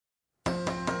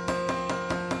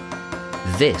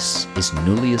This is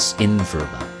Nullius in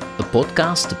Verba, a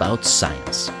podcast about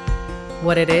science.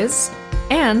 What it is,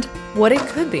 and what it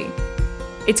could be.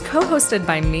 It's co-hosted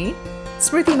by me,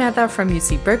 Smriti Mehta from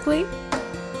UC Berkeley,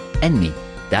 And me,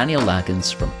 Daniel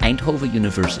Lakens from Eindhoven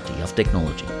University of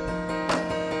Technology.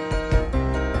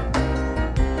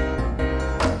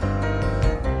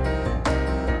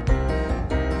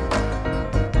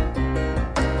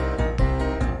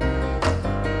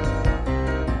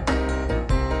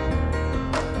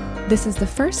 This is the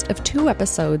first of 2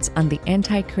 episodes on the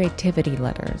anti-creativity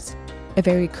letters, a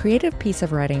very creative piece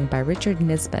of writing by Richard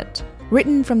Nisbet,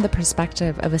 written from the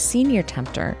perspective of a senior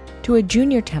tempter to a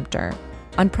junior tempter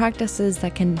on practices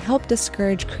that can help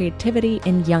discourage creativity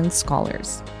in young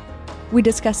scholars. We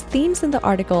discuss themes in the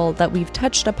article that we've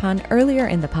touched upon earlier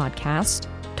in the podcast,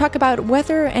 talk about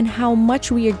whether and how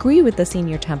much we agree with the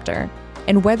senior tempter,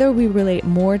 and whether we relate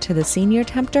more to the senior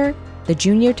tempter, the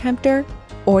junior tempter,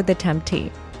 or the temptee.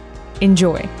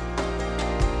 Enjoy.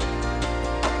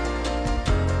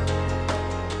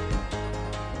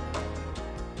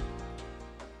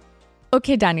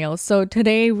 Okay, Daniel, so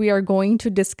today we are going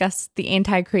to discuss the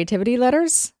anti-creativity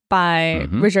letters by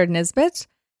Richard Nisbet.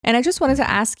 And I just wanted to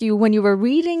ask you, when you were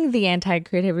reading the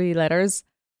anti-creativity letters,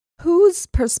 whose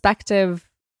perspective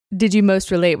did you most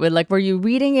relate with? Like, were you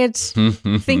reading it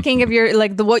thinking of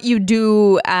what you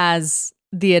do as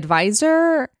the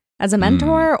advisor, as a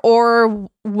mentor, or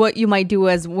what you might do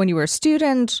as when you were a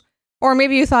student, or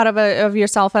maybe you thought of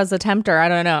yourself as a tempter? I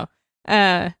don't know.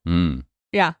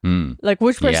 Yeah. Like,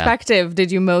 which perspective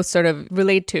did you most sort of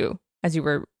relate to as you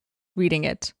were reading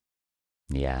it?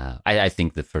 Yeah, I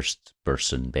think the first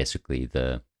person, basically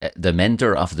the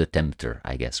mentor of the tempter,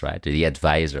 I guess, right? The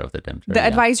advisor of the tempter. The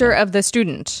advisor of the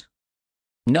student.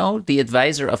 No, the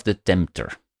advisor of the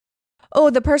tempter. Oh,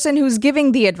 the person who's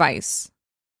giving the advice.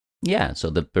 Yeah, so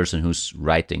the person who's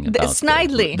writing about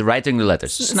Snidely. the writing the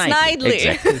letters. Snidely.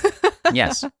 Exactly.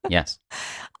 yes.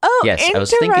 Oh, yes, interesting. I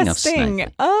was thinking of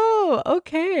Snidely. Oh,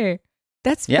 okay.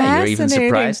 That's fascinating. fascinating. You're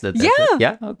even surprised that.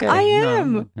 Yeah, okay. I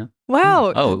am. No.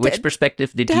 Wow. Oh, which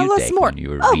perspective did tell you us take more. when you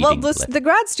were reading the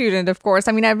grad student, of course.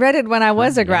 I mean, I read it when I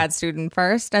was a grad student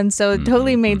first, and so it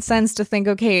totally made sense to think,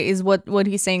 okay, is what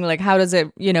he's saying, like, how does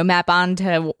it, map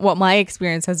onto what my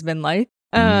experience has been like?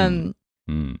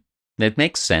 That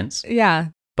makes sense. Yeah.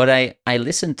 But I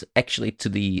listened actually to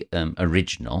the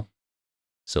original.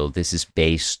 So this is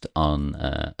based on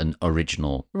an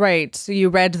original. Right. So you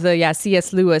read the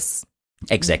C.S. Lewis.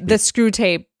 Exactly. The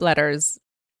Screwtape letters.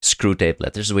 Screwtape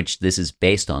letters, which this is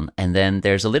based on. And then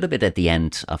there's a little bit at the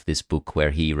end of this book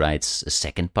where he writes a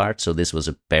second part. So this was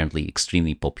apparently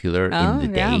extremely popular in the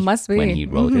day must be. when he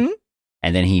wrote it.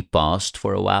 And then he paused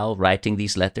for a while writing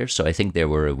these letters. So I think they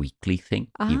were a weekly thing.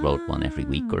 He wrote one every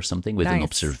week or something with an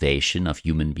observation of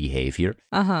human behavior.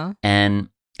 And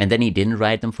then he didn't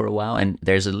write them for a while. And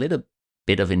there's a little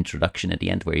bit of introduction at the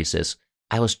end where he says,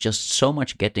 I was just so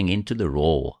much getting into the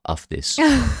role of this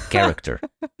character.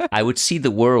 I would see the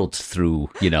world through,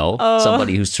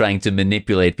 somebody who's trying to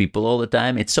manipulate people all the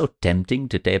time. It's so tempting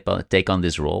to take on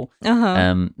this role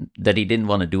that he didn't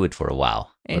want to do it for a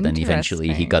while. But then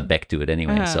eventually he got back to it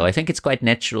anyway. So I think it's quite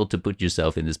natural to put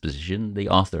yourself in this position. The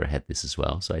author had this as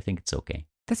well. So I think it's okay.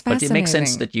 That's fascinating. But it makes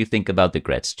sense that you think about the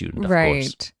grad student, of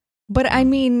course. But I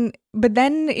mean, but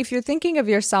then if you're thinking of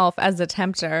yourself as a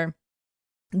tempter,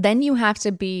 then you have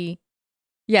to be,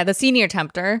 the senior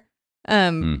tempter,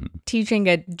 teaching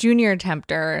a junior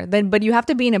tempter. But you have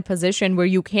to be in a position where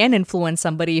you can influence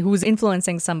somebody who's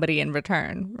influencing somebody in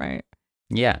return, right?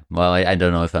 Yeah, well, I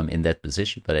don't know if I'm in that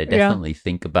position, but I definitely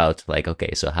think about, like,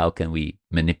 okay, so how can we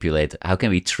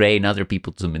train other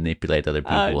people to manipulate other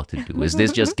people what to do? Is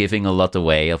this just giving a lot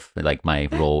away of, like, my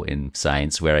role in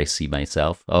science where I see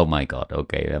myself? Oh my God,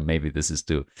 okay, maybe this is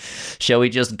too... Shall we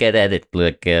just get at it,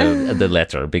 like, the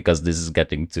letter, because this is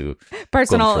getting too...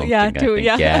 Personal, Yeah.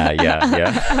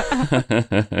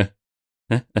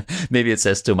 Maybe it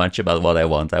says too much about what I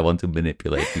want. I want to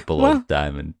manipulate people all the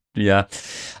time, and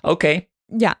okay.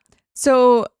 Yeah.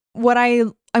 So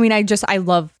I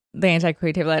love the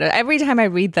anti-creative letter. Every time I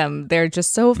read them, they're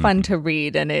just so fun to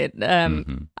read. And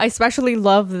I especially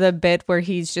love the bit where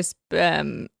he's just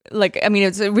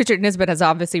it's Richard Nisbet has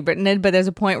obviously written it, but there's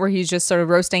a point where he's just sort of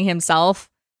roasting himself,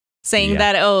 saying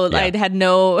that, I had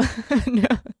no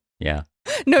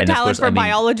talent for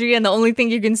biology, and the only thing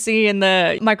you can see in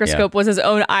the microscope was his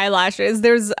own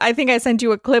eyelashes. I think I sent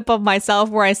you a clip of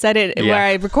myself where I said it, where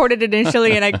I recorded it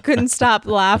initially, and I couldn't stop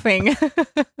laughing.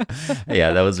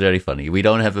 Yeah, that was very funny. We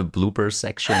don't have a blooper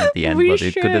section at the end, but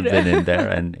it could have been in there,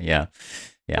 and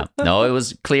Yeah. No, it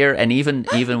was clear. And even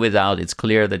without, it's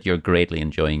clear that you're greatly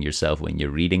enjoying yourself when you're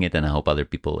reading it. And I hope other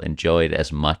people enjoy it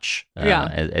as much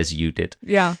as you did.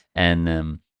 Yeah.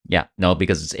 And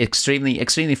because it's extremely,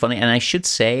 extremely funny. And I should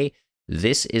say,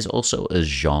 this is also a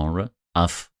genre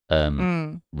of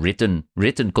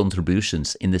written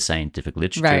contributions in the scientific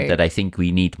literature that I think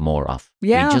we need more of.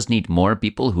 Yeah. We just need more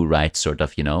people who write sort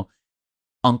of,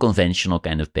 unconventional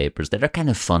kind of papers that are kind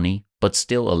of funny, but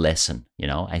still a lesson.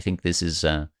 I think this is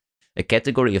a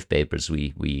category of papers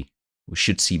we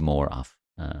should see more of.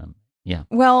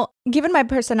 Well, given my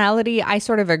personality, I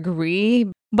sort of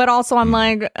agree. But also I'm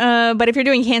like, but if you're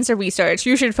doing cancer research,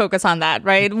 you should focus on that,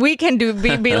 right? We can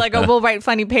be like, oh, we'll write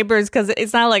funny papers because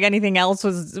it's not like anything else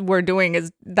we're doing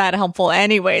is that helpful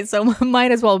anyway. So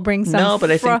might as well bring some. No, but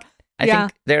I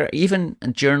think there are even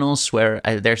journals where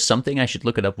there's something, I should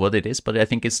look it up what it is, but I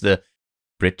think it's the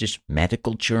British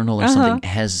Medical Journal or something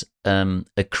has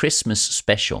a Christmas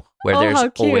special where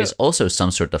there's always also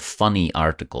some sort of funny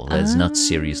article that's not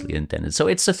seriously intended. So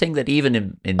it's a thing that even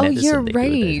in medicine, you're they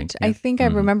right. do it, I think I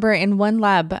remember in one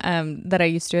lab that I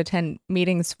used to attend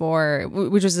meetings for,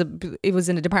 which was it was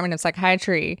in the Department of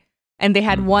Psychiatry, and they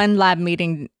had one lab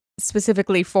meeting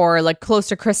specifically for like close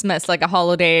to Christmas, like a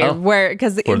holiday,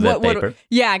 because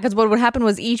what would happen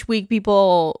was each week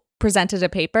people presented a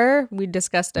paper, we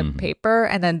discussed a paper,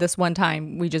 and then this one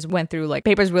time we just went through like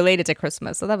papers related to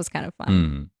Christmas. So that was kind of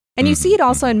fun. And you see it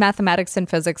also in mathematics and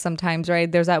physics sometimes,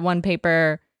 right? There's that one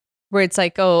paper where it's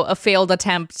like, a failed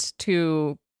attempt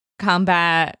to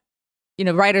combat,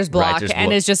 writer's block,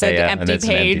 and it's just an empty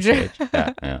page.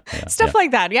 Stuff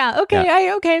like that. Yeah.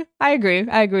 Okay. I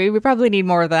agree. We probably need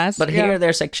more of that. But here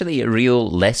there's actually a real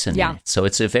lesson in it. So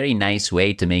it's a very nice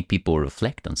way to make people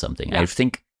reflect on something. Yeah. I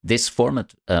think this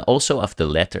format also of the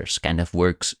letters kind of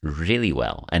works really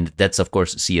well. And that's, of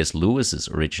course, C.S. Lewis's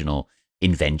original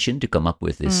invention to come up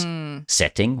with this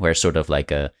setting where sort of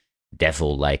like a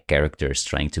devil-like character is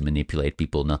trying to manipulate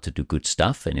people not to do good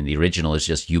stuff. And in the original, it's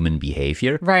just human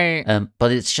behavior. Right.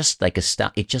 But it's just like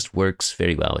it just works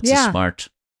very well. It's a smart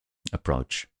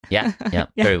approach. Yeah.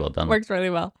 Very well done. Works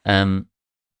really well.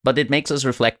 But it makes us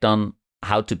reflect on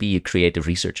how to be a creative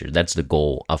researcher. That's the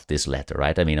goal of this letter,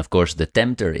 right? I mean, of course, the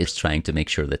tempter is trying to make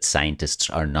sure that scientists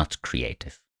are not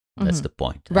creative. That's the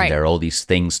point. Right. And there are all these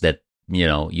things that,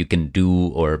 you can do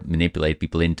or manipulate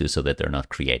people into so that they're not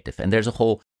creative. And there's a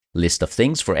whole list of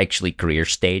things for actually career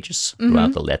stages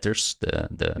throughout the letters.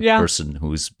 The person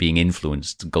who's being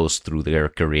influenced goes through their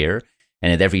career.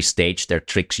 And at every stage, there are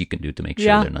tricks you can do to make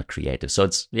sure they're not creative. So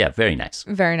it's, very nice.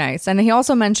 Very nice. And he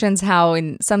also mentions how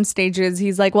in some stages,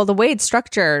 he's like, well, the way it's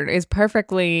structured is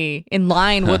perfectly in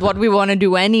line with what we want to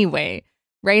do anyway.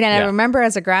 Right. And I remember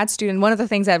as a grad student, one of the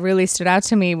things that really stood out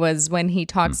to me was when he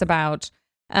talks about,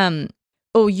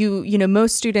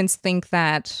 most students think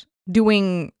that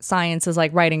doing science is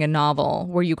like writing a novel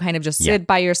where you kind of just sit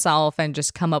by yourself and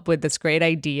just come up with this great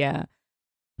idea.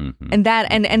 And that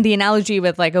and the analogy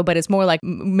with like, but it's more like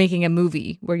making a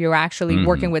movie where you're actually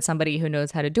working with somebody who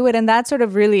knows how to do it. And that sort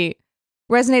of really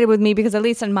resonated with me because at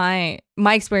least in my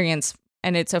experience,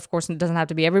 and it's of course it doesn't have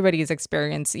to be everybody's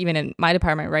experience, even in my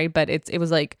department, right? But it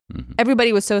was like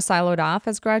everybody was so siloed off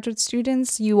as graduate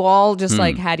students. You all just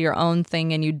like had your own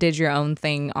thing and you did your own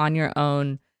thing on your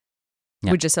own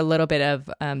with just a little bit of.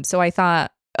 So I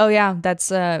thought,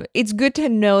 that's it's good to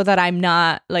know that I'm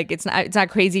not like it's not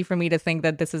crazy for me to think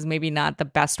that this is maybe not the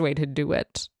best way to do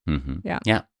it.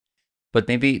 Yeah. But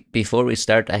maybe before we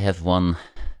start, I have one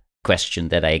question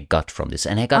that I got from this,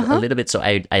 and I got a little bit. So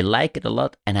I like it a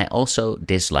lot, and I also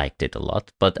disliked it a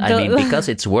lot. But I mean, because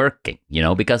it's working,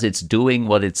 because it's doing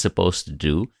what it's supposed to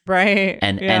do, right?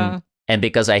 And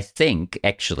because I think,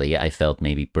 actually, I felt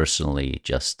maybe personally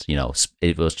just,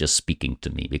 it was just speaking to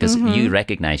me because you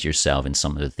recognize yourself in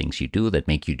some of the things you do that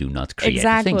make you do not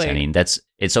creative things. I mean,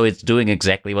 so it's doing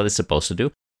exactly what it's supposed to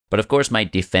do. But of course, my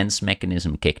defense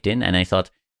mechanism kicked in and I thought,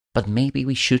 but maybe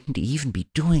we shouldn't even be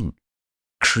doing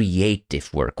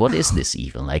creative work. What is this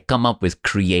even? Like come up with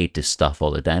creative stuff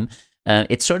all the time.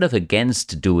 It's sort of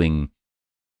against doing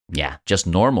just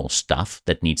normal stuff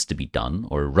that needs to be done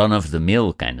or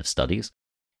run-of-the-mill kind of studies.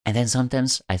 And then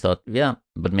sometimes I thought,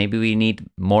 but maybe we need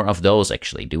more of those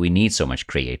actually. Do we need so much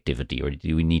creativity or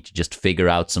do we need to just figure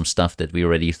out some stuff that we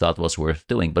already thought was worth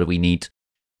doing? But we need,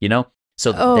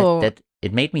 so that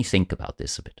it made me think about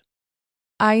this a bit.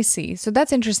 I see. So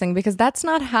that's interesting because that's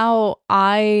not how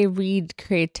I read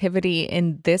creativity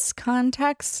in this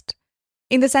context.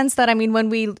 In the sense that, I mean, when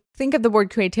we think of the word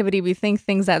creativity, we think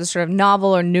things that are sort of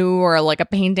novel or new or like a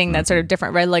painting that's sort of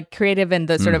different, right? Like creative in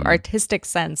the sort of artistic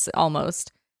sense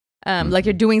almost. Like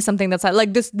you're doing something that's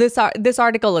like this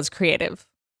article is creative.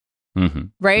 right?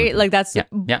 Mm-hmm. Like that's,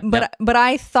 but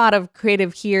I thought of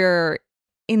creative here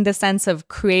in the sense of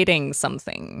creating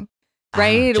something,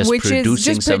 right? Which is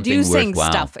just producing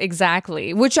stuff.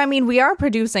 Exactly. Which, I mean, we are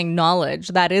producing knowledge.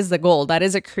 That is the goal. That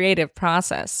is a creative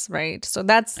process, right? So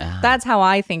that's how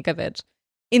I think of it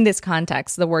in this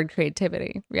context, the word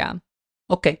creativity. Yeah.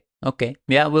 Okay.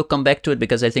 Yeah, we'll come back to it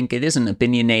because I think it is an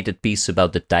opinionated piece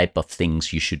about the type of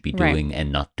things you should be doing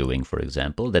and not doing, for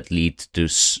example, that lead to,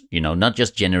 not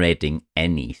just generating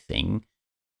anything,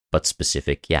 but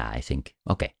specific. Yeah, I think.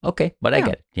 Okay. But I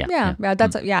get it. Yeah.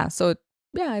 That's So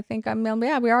I think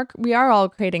we are all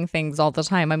creating things all the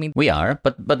time. I mean, we are,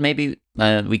 but maybe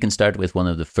we can start with one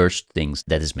of the first things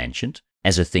that is mentioned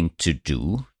as a thing to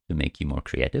do to make you more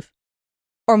creative,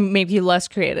 or make you less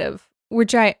creative.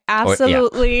 Which I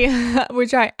absolutely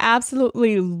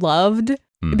loved,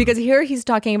 because here he's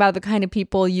talking about the kind of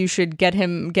people you should get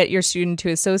your student to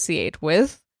associate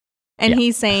with. And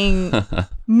he's saying,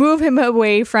 move him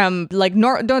away from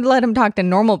don't let him talk to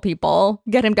normal people.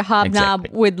 Get him to hobnob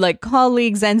with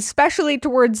colleagues, and especially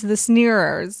towards the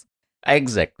sneerers.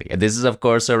 Exactly. And this is, of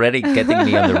course, already getting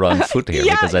me on the wrong foot here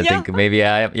because I think maybe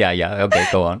okay,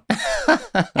 go on.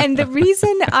 And the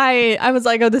reason I was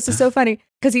like, oh, this is so funny,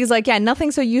 because he's like,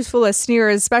 nothing so useful as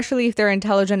sneerers, especially if they're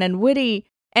intelligent and witty.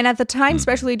 And at the time,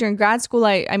 especially during grad school,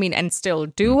 I mean, and still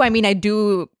do. I mean, I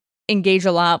do engage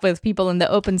a lot with people in the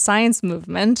open science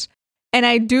movement. And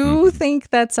I do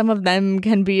think that some of them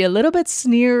can be a little bit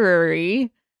sneerery.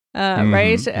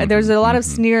 Right? There's a lot of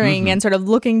sneering and sort of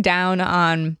looking down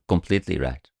on completely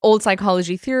right old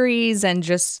psychology theories and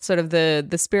just sort of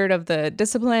the spirit of the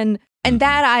discipline. And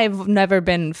that I've never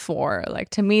been for. Like,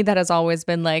 to me, that has always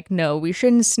been like, no, we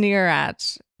shouldn't sneer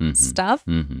at stuff.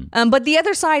 But the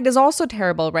other side is also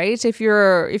terrible, right? If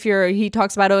you're, he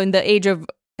talks about in the age of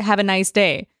have a nice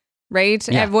day, right?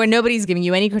 Where nobody's giving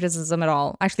you any criticism at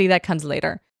all. Actually, that comes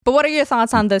later. But what are your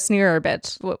thoughts on the sneerer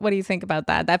bit? What do you think about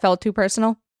that? That felt too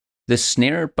personal? The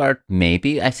sneerer part,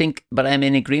 maybe, I think, but I'm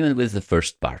in agreement with the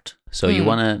first part. So you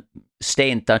want to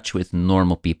stay in touch with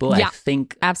normal people. Yeah, I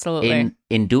think absolutely.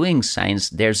 In doing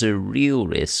science, there's a real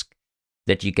risk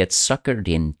that you get suckered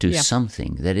into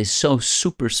something that is so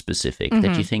super specific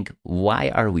that you think, why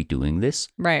are we doing this?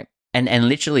 Right. And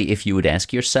literally, if you would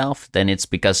ask yourself, then it's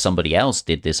because somebody else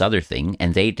did this other thing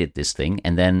and they did this thing.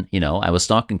 And then, I was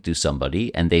talking to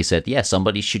somebody and they said,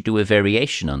 somebody should do a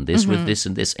variation on this with this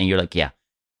and this. And you're like,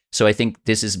 So I think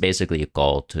this is basically a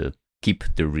call to keep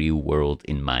the real world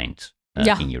in mind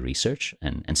in your research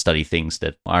and study things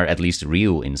that are at least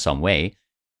real in some way.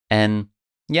 And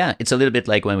it's a little bit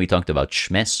like when we talked about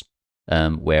Schmess,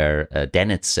 where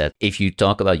Dennett said, if you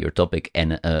talk about your topic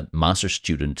and a master's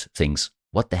student thinks,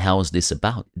 what the hell is this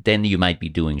about? Then you might be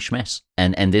doing Schmess.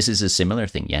 And this is a similar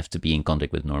thing. You have to be in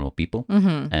contact with normal people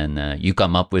and you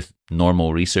come up with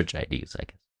normal research ideas, I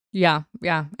guess.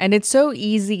 Yeah. And it's so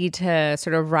easy to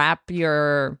sort of wrap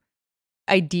your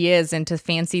ideas into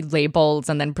fancy labels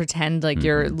and then pretend like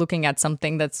you're looking at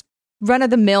something that's run of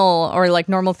the mill or like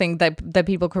normal thing that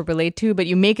people could relate to, but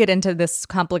you make it into this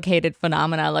complicated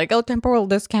phenomena like, temporal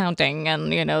discounting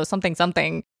and,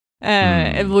 something,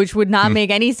 which would not make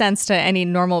any sense to any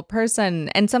normal person.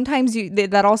 And sometimes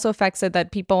that also affects it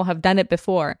that people have done it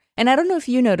before. And I don't know if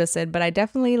you notice it, but I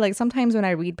definitely, like, sometimes when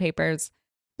I read papers,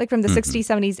 like from the 60s,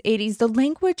 70s, 80s, the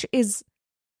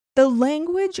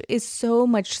language is so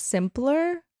much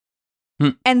simpler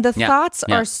and the thoughts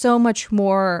are so much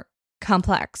more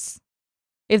complex,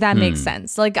 if that makes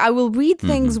sense. Like, I will read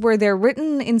things where they're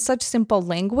written in such simple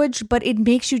language, but it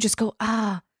makes you just go,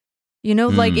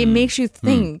 like it makes you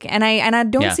think. And I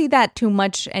don't see that too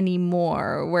much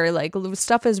anymore, where like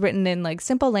stuff is written in like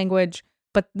simple language,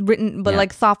 but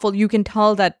like thoughtful. You can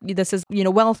tell that this is,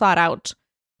 well thought out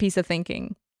piece of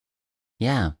thinking.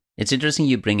 Yeah, it's interesting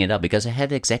you bring it up because I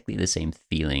had exactly the same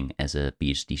feeling as a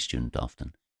PhD student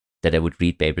often, that I would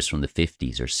read papers from the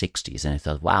 50s or 60s and I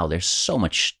thought, wow, there's so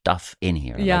much stuff in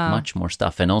here, like much more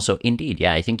stuff. And also, indeed,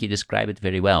 I think you describe it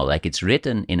very well. Like, it's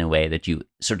written in a way that you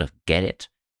sort of get it,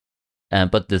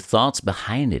 but the thoughts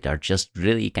behind it are just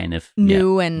really kind of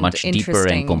new and much deeper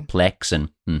and complex. And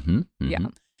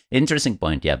interesting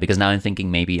point, because now I'm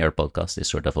thinking maybe our podcast is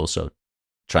sort of also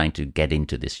trying to get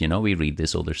into this. We read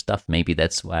this older stuff. Maybe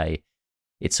that's why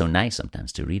it's so nice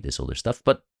sometimes to read this older stuff.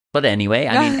 But anyway,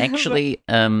 I mean, actually,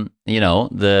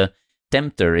 the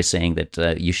tempter is saying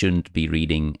that you shouldn't be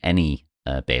reading any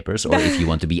papers, or if you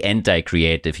want to be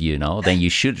anti-creative, then you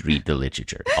should read the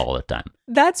literature all the time.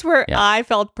 That's where I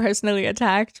felt personally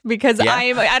attacked because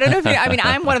I don't know if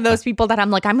I'm one of those people that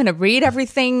I'm like, I'm going to read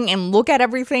everything and look at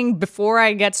everything before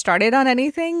I get started on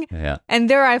anything. Yeah. And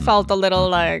there I felt a little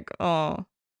like,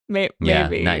 Maybe. Yeah,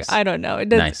 nice. I don't know. It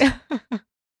does. Nice.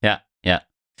 Yeah.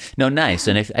 No, nice.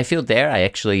 And I feel there, I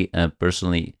actually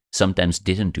personally sometimes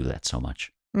didn't do that so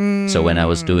much. So when I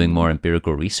was doing more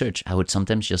empirical research, I would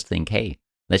sometimes just think, hey,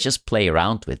 let's just play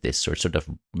around with this or sort of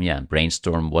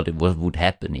brainstorm what would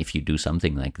happen if you do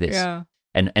something like this. Yeah.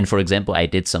 And for example, I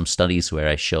did some studies where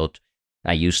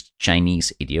I used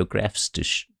Chinese ideographs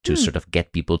to sort of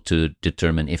get people to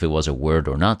determine if it was a word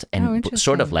or not, and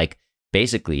sort of like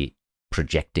basically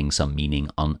projecting some meaning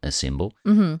on a symbol.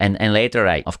 Mm-hmm. And later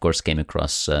I, of course, came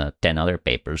across 10 other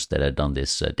papers that had done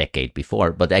this a decade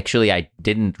before, but actually I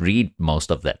didn't read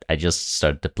most of that. I just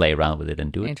started to play around with it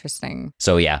and do it. Interesting.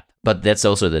 So yeah, but that's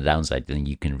also the downside. Then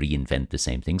you can reinvent the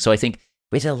same thing. So I think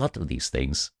with a lot of these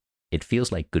things, it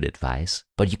feels like good advice,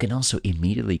 but you can also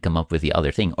immediately come up with the other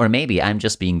thing. Or maybe I'm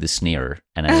just being the sneerer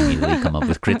and I immediately come up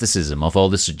with criticism of all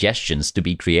the suggestions to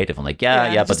be creative. I'm like,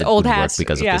 but it wouldn't work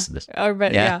because of this and this.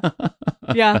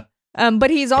 Yeah. But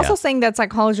he's also saying that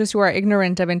psychologists who are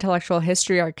ignorant of intellectual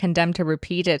history are condemned to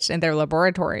repeat it in their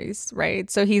laboratories,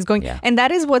 right? So he's going, and that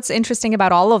is what's interesting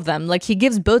about all of them. Like he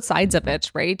gives both sides of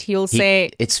it, right? He'll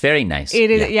say it's very nice.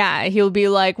 It is, he'll be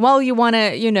like, well, you want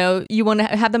to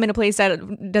have them in a place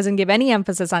that doesn't give any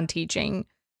emphasis on teaching,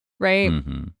 right?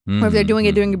 Or if they're doing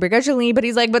it begrudgingly, but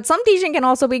he's like, but some teaching can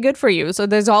also be good for you. So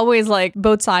there's always like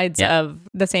both sides of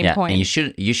the same coin. And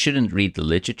you shouldn't read the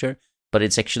literature. But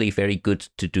it's actually very good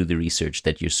to do the research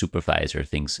that your supervisor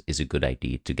thinks is a good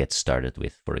idea to get started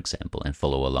with, for example, and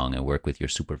follow along and work with your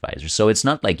supervisor. So it's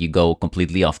not like you go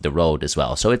completely off the road as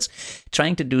well. So it's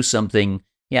trying to do something,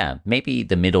 maybe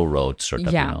the middle road sort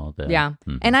of.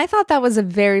 And I thought that was a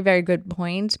very, very good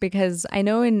point because I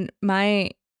know in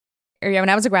my area, when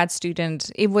I was a grad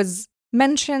student, it was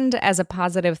mentioned as a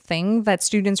positive thing that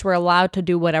students were allowed to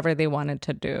do whatever they wanted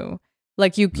to do.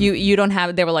 Like you don't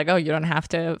have, they were like, oh, you don't have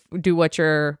to do what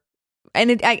you're,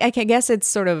 and I guess it's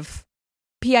sort of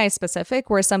PI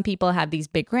specific where some people have these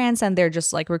big grants and they're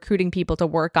just like recruiting people to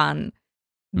work on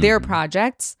their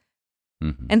projects.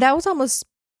 And that was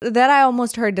I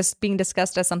almost heard this being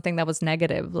discussed as something that was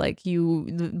negative. Like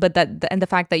the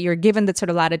fact that you're given that sort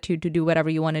of latitude to do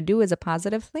whatever you want to do is a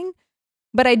positive thing.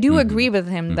 But I do agree with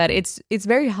him that it's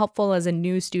very helpful as a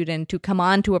new student to come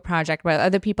on to a project where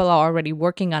other people are already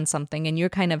working on something and you're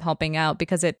kind of helping out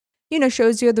because it,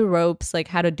 shows you the ropes, like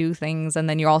how to do things. And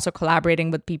then you're also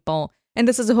collaborating with people. And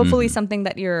this is hopefully something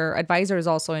that your advisor is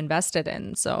also invested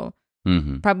in. So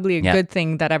probably a good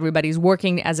thing that everybody's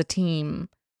working as a team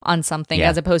on something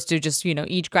as opposed to just,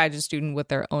 each graduate student with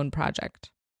their own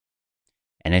project.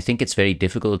 And I think it's very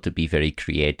difficult to be very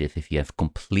creative if you have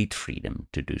complete freedom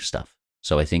to do stuff.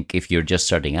 So I think if you're just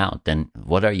starting out, then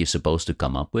what are you supposed to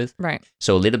come up with? Right.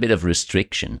 So a little bit of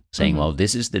restriction, saying, well,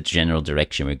 this is the general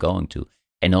direction we're going to.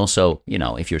 And also,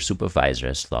 if your supervisor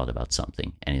has thought about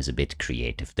something and is a bit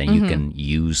creative, then you can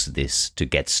use this to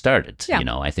get started. Yeah.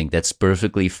 I think that's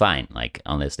perfectly fine. Like,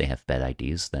 unless they have bad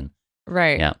ideas, then.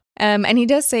 Right. Yeah. And he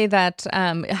does say that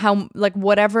how, like,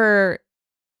 whatever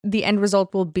the end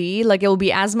result will be, like, it will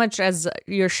be as much as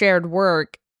your shared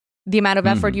work. The amount of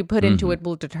effort you put into it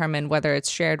will determine whether it's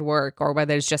shared work or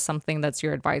whether it's just something that's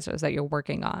your advisors that you're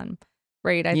working on,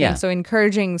 right? I think so.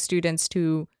 Encouraging students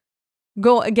to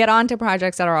go get onto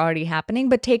projects that are already happening,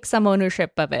 but take some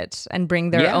ownership of it and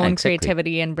bring their own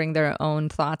creativity and bring their own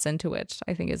thoughts into it,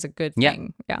 I think is a good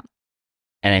thing. Yeah.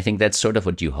 And I think that's sort of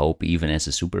what you hope even as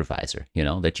a supervisor,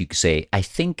 that you say, I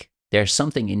think there's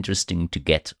something interesting to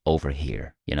get over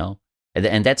here,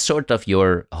 And that's sort of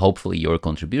hopefully your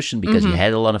contribution because you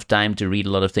had a lot of time to read a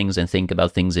lot of things and think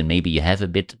about things and maybe you have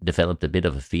developed a bit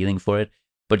of a feeling for it,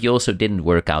 but you also didn't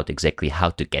work out exactly how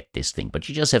to get this thing. But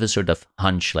you just have a sort of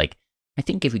hunch like, I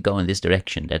think if we go in this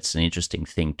direction, that's an interesting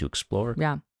thing to explore.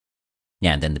 Yeah.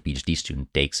 Yeah, and then the PhD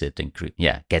student takes it and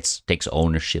takes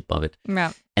ownership of it.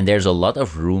 Yeah. And there's a lot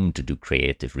of room to do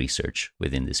creative research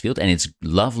within this field. And it's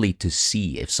lovely to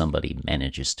see if somebody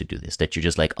manages to do this, that you're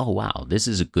just like, oh, wow, this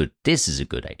is a good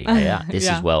idea. Yeah, this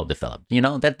is well developed.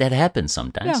 That happens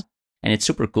sometimes. Yeah. And it's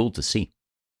super cool to see.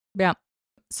 Yeah.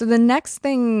 So the next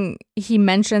thing he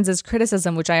mentions is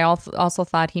criticism, which I also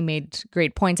thought he made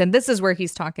great points. And this is where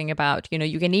he's talking about,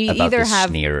 you can either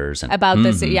have sneerers and about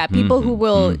this. Yeah. People who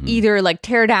will either like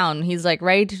tear down. He's like,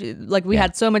 right. Like we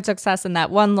had so much success in that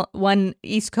one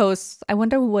East Coast. I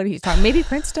wonder what he's talking. Maybe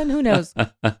Princeton. Who knows?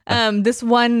 This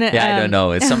one. I don't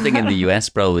know. It's something in the US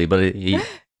probably, but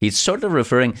he's sort of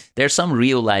referring, there's some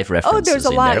real life references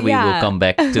in there. We will come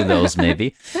back to those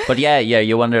maybe. But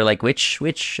you wonder like which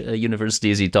university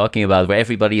is he talking about where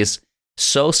everybody is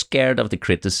so scared of the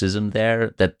criticism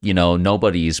there that,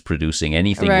 nobody is producing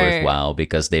anything worthwhile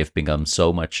because they've become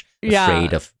so much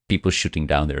afraid of people shooting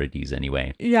down their ideas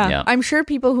anyway. Yeah. I'm sure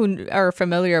people who are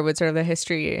familiar with sort of the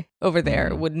history over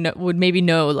there would maybe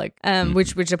know like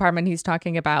which department he's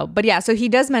talking about. But yeah, so he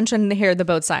does mention here the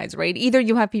both sides, right? Either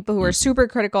you have people who are super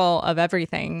critical of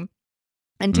everything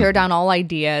and tear down all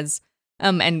ideas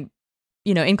and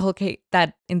inculcate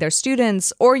that in their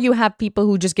students, or you have people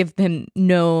who just give them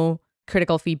no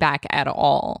critical feedback at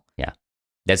all. Yeah.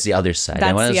 That's the other side.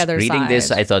 And when I was reading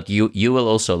this, I thought you will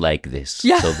also like this.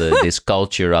 Yeah. So this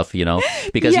culture of,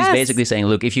 because he's basically saying,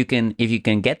 look, if you can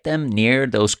get them near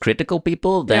those critical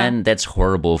people, then that's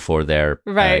horrible for their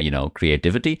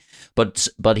creativity.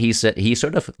 But he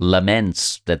sort of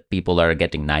laments that people are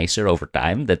getting nicer over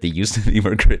time, that they used to be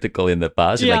more critical in the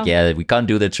past. Like, we can't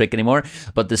do the trick anymore.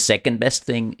 But the second best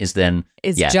thing is then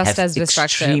just as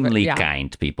destructive. Extremely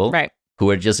kind people who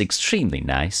are just extremely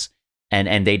nice.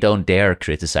 And they don't dare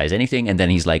criticize anything. And then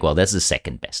he's like, well, that's the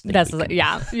second best thing. So I like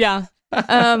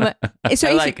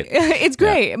it. It's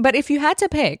great. Yeah. But if you had to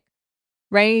pick,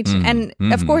 right? And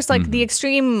of course, like the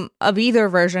extreme of either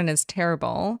version is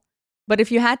terrible. But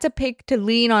if you had to pick to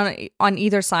lean on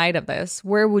either side of this,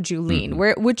 where would you lean?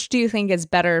 Which do you think is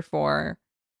better for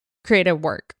creative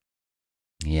work?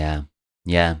 Yeah.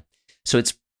 So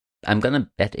I'm going to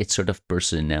bet it's sort of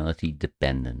personality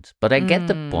dependent. But I get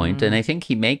the point, and I think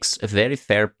he makes a very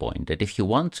fair point that if you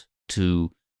want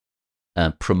to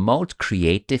promote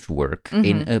creative work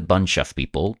in a bunch of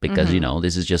people, because,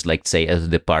 this is just like, say, a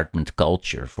department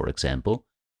culture, for example,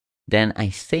 then I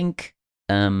think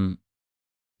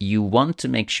you want to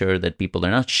make sure that people are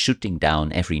not shooting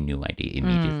down every new idea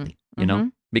immediately, you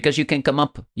know? Because you can come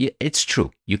up, it's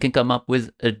true, you can come up with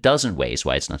a dozen ways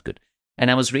why it's not good. And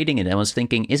I was reading it, and I was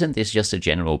thinking, isn't this just a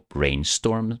general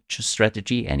brainstorm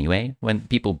strategy anyway? When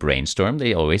people brainstorm,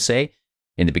 they always say,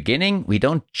 in the beginning, we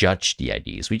don't judge the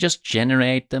ideas. We just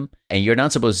generate them. And you're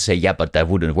not supposed to say, yeah, but that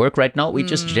wouldn't work right now. We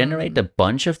just generate a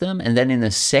bunch of them. And then in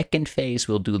the second phase,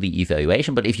 we'll do the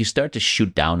evaluation. But if you start to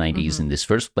shoot down ideas in this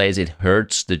first place, it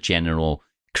hurts the general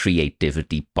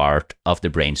creativity part of the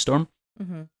brainstorm.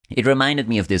 It reminded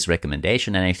me of this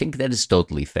recommendation, and I think that is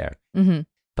totally fair.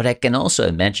 But I can also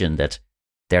imagine that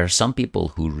there are some people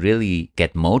who really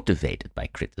get motivated by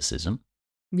criticism.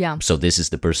 Yeah. So this is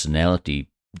the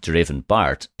personality-driven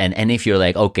part. And if you're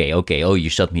like, okay, oh, you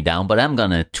shut me down, but I'm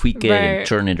going to tweak it and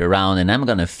turn it around, and I'm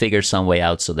going to figure some way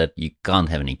out so that you can't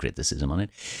have any criticism on it.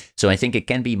 So I think it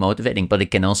can be motivating, but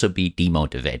it can also be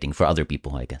demotivating for other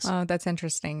people, I guess. Oh, that's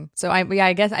interesting. So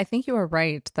I think you were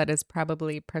right. That is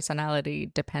probably personality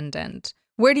dependent.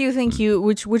 Where do you think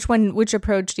which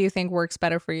approach do you think works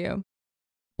better for you?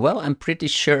 Well, I'm pretty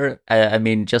sure,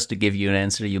 just to give you an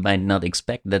answer, you might not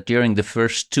expect that during the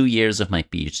first 2 years of my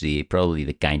PhD, probably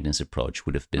the kindness approach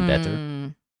would have been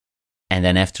better. And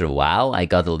then after a while, I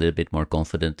got a little bit more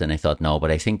confident and I thought, no,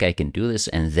 but I think I can do this.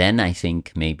 And then I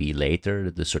think maybe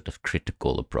later, the sort of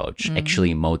critical approach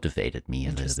actually motivated me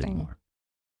a little bit more.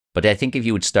 But I think if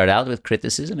you would start out with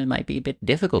criticism, it might be a bit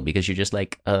difficult because you're just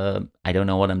like, I don't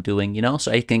know what I'm doing,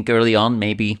 So I think early on,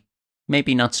 maybe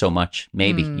not so much,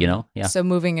 Yeah. So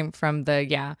moving from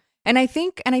and I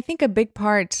think a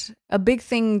big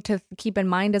thing to keep in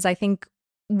mind is I think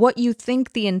what you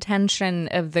think the intention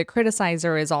of the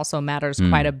criticizer is also matters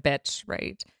quite a bit,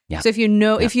 right? Yeah. So if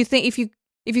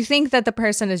you think that the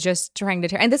person is just trying to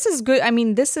tear, and this is good,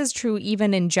 this is true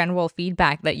even in general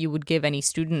feedback that you would give any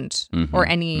student or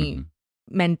any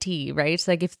mentee, right?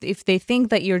 Like if they think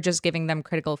that you're just giving them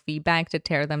critical feedback to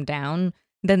tear them down,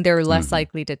 then they're less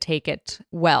likely to take it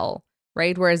well,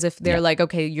 right? Whereas if they're like,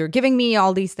 okay, you're giving me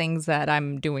all these things that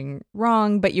I'm doing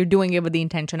wrong, but you're doing it with the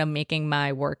intention of making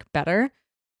my work better,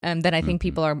 then I think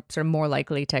people are sort of more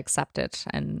likely to accept it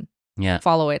and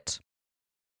follow it.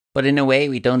 But in a way,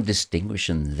 we don't distinguish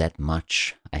them that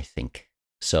much, I think.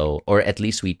 So, or at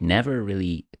least we'd never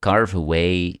really carve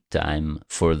away time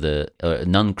for the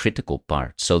non-critical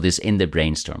part. So this in the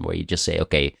brainstorm where you just say,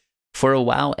 okay, for a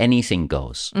while, anything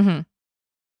goes.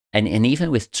 And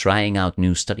even with trying out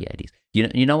new study ideas.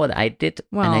 You know what I did?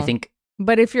 Well, and I think...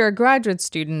 But if you're a graduate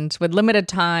student with limited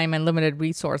time and limited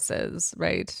resources,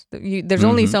 right? There's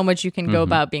only so much you can go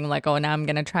about being like, oh, now I'm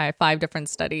going to try 5 different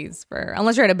studies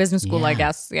unless you're at a business school, I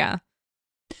guess. Yeah.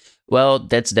 Well,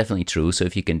 that's definitely true. So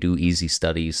if you can do easy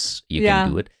studies, you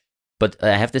can do it. But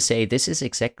I have to say, this is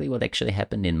exactly what actually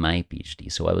happened in my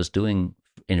PhD. So I was doing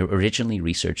originally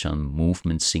research on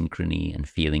movement synchrony and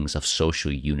feelings of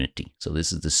social unity. So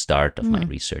this is the start of my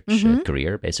research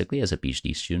career, basically, as a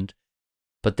PhD student.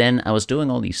 But then I was doing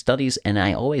all these studies, and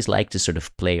I always like to sort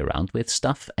of play around with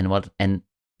stuff. And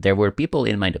there were people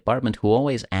in my department who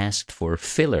always asked for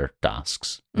filler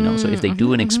tasks. So if they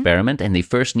do an experiment and they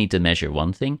first need to measure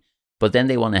one thing, but then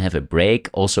they want to have a break,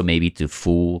 also maybe to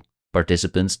fool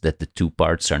participants that the two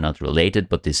parts are not related,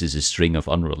 but this is a string of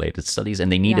unrelated studies,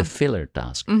 and they need a filler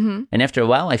task. And after a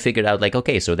while, I figured out, like,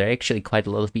 okay, so there are actually quite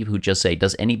a lot of people who just say,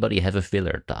 does anybody have a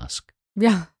filler task?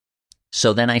 Yeah.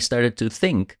 So then I started to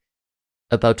think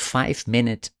about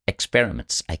 5-minute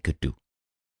experiments I could do.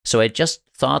 So I just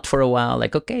thought for a while,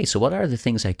 like, okay, so what are the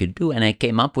things I could do? And I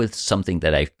came up with something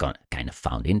that I kind of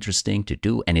found interesting to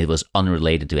do. And it was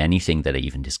unrelated to anything that I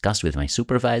even discussed with my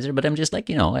supervisor. But I'm just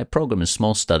like, I program a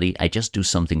small study. I just do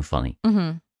something funny.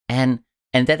 And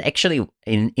that actually,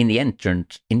 in the end,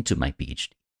 turned into my PhD.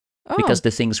 Because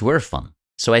the things were fun.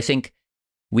 So I think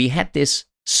we had this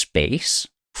space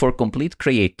for complete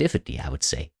creativity, I would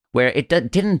say, where it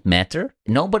didn't matter.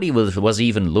 Nobody was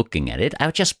even looking at it.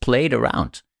 I just played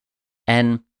around.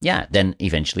 And then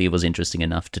eventually it was interesting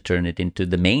enough to turn it into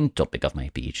the main topic of my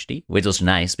PhD, which was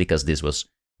nice because this was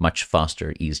much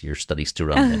faster, easier studies to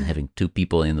run than having two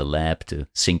people in the lab to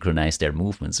synchronize their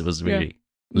movements. It was really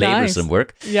laborsome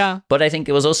work. Yeah. But I think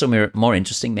it was also more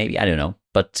interesting, maybe. I don't know.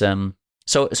 But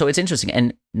so it's interesting.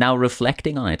 And now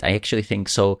reflecting on it, I actually think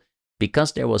so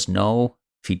because there was no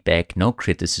feedback, no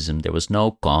criticism, there was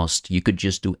no cost, you could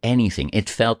just do anything. It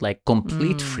felt like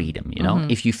complete freedom,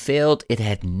 If you failed, it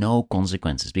had no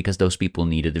consequences because those people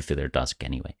needed a filler task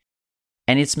anyway.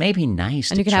 And it's maybe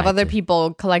nice and you can have other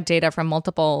people collect data from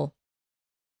multiple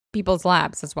people's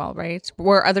labs as well, right?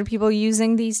 Were other people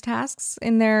using these tasks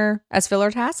as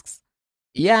filler tasks?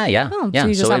 Yeah. So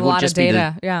you just have a lot of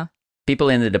data. People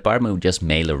in the department would just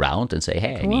mail around and say,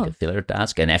 hey, I need a filler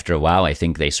task. And after a while, I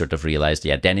think they sort of realized,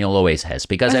 Daniel always has,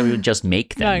 because I would just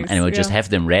make them and I would just have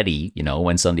them ready,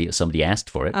 when somebody asked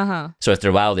for it. So after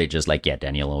a while, they're just like,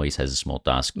 Daniel always has a small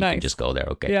task. You can just go there.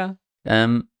 Okay. Yeah.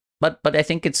 But I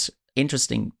think it's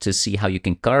interesting to see how you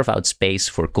can carve out space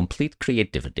for complete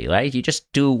creativity, right? You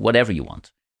just do whatever you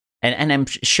want. And I'm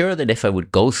sure that if I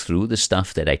would go through the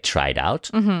stuff that I tried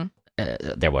out,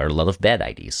 there were a lot of bad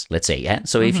ideas, let's say.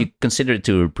 So if you consider it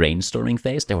to a brainstorming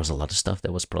phase, there was a lot of stuff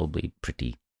that was probably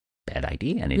pretty bad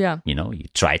idea. And you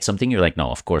tried something, you're like, no,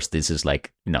 of course, this is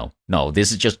like, no,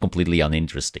 this is just completely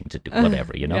uninteresting to do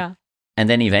whatever, Yeah. And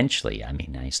then eventually,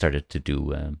 I started to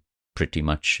do pretty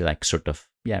much like sort of,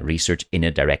 research in a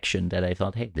direction that I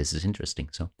thought, hey, this is interesting.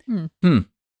 So,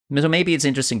 So maybe it's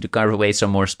interesting to carve away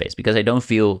some more space because I don't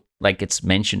feel like it's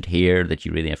mentioned here that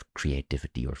you really have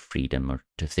creativity or freedom or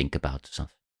to think about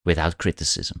something without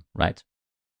criticism, right?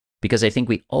 Because I think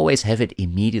we always have it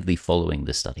immediately following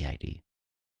the study idea.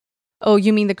 Oh,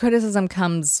 you mean the criticism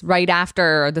comes right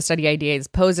after the study idea is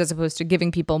posed as opposed to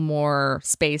giving people more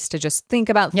space to just think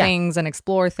about things and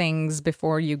explore things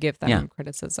before you give them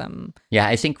criticism? Yeah,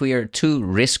 I think we are too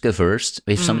risk averse.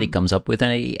 If somebody comes up with an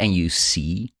idea and you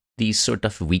see these sort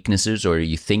of weaknesses or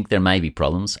you think there might be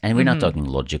problems, and we're not talking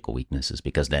logical weaknesses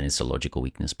because then it's a logical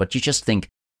weakness, but you just think,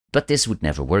 but this would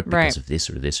never work because of this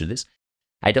or this or this.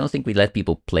 I don't think we let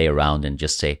people play around and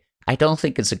just say, I don't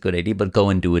think it's a good idea, but go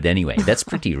and do it anyway. That's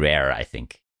pretty rare, I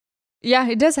think. Yeah,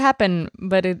 it does happen,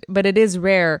 but it is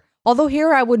rare. Although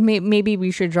here I would maybe we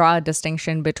should draw a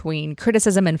distinction between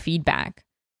criticism and feedback,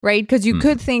 right? Because you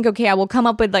could think, okay, I will come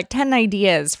up with like 10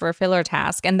 ideas for a filler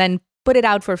task and then put it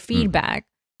out for feedback.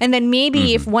 And then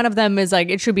maybe if one of them is like,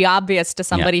 it should be obvious to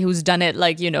somebody who's done it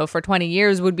like, for 20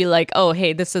 years would be like, oh,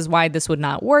 hey, this is why this would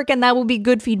not work. And that would be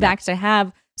good feedback to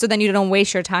have. So then you don't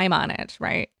waste your time on it,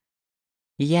 right?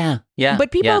 Yeah.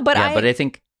 But people, I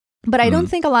think, I don't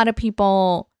think a lot of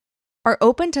people are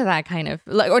open to that kind of,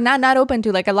 like, or not open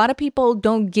to, like, a lot of people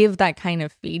don't give that kind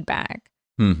of feedback.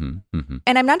 And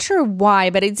I'm not sure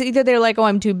why, but it's either they're like, oh,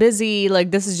 I'm too busy,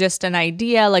 like this is just an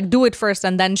idea, like do it first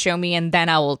and then show me and then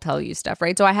I will tell you stuff,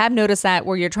 right? So I have noticed that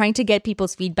where you're trying to get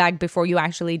people's feedback before you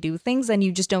actually do things and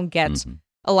you just don't get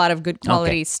a lot of good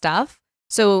quality stuff.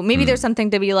 So maybe there's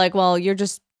something to be like, well, you're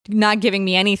just not giving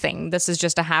me anything. This is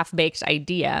just a half-baked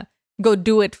idea. Go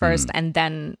do it first and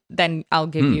then I'll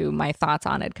give you my thoughts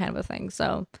on it, kind of a thing.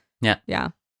 So yeah.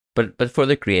 But for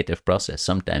the creative process,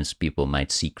 sometimes people might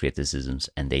see criticisms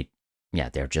and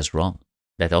they're just wrong.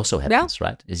 That also happens,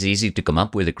 right? It's easy to come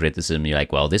up with a criticism. You're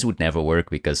like, well, this would never work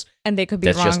because and they could be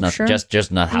that's wrong,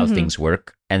 just not how things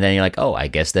work. And then you're like, oh, I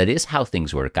guess that is how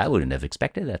things work. I wouldn't have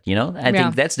expected that. I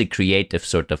think that's the creative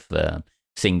sort of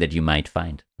thing that you might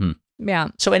find. Yeah.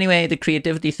 So anyway, the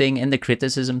creativity thing and the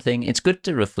criticism thing, it's good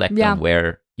to reflect on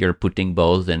where you're putting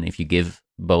both and if you give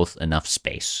both enough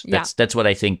space. That's what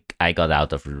I think I got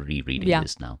out of rereading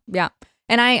this now. Yeah.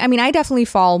 And I mean, I definitely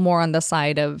fall more on the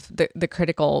side of the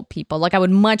critical people. Like I would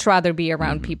much rather be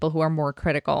around people who are more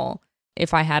critical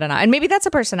if I had an eye. And maybe that's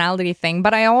a personality thing,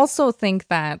 but I also think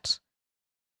that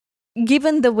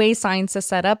given the way science is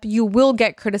set up, you will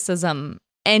get criticism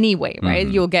anyway, right?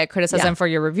 You'll get criticism for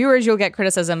your reviewers, you'll get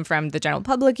criticism from the general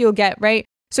public, you'll get, right?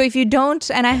 So if you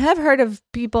don't, and I have heard of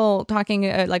people talking,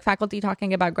 like faculty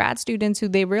talking about grad students who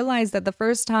they realize that the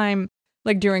first time,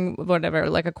 like during whatever,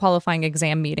 like a qualifying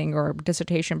exam meeting or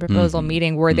dissertation proposal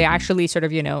meeting where they actually sort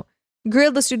of,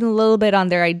 grilled the student a little bit on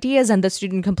their ideas and the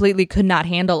student completely could not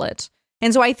handle it.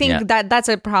 And so I think that that's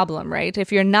a problem, right?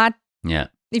 If you're not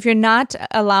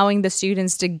allowing the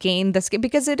students to gain the skill,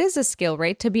 because it is a skill,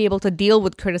 right? To be able to deal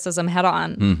with criticism head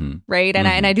on, right?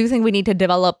 And I do think we need to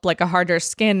develop like a harder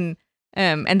skin,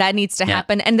 and that needs to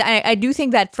happen. And I do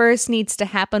think that first needs to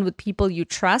happen with people you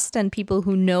trust and people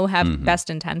who have best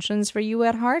intentions for you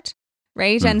at heart,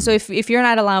 right? And so if you're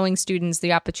not allowing students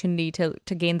the opportunity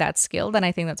to gain that skill, then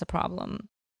I think that's a problem.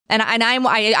 And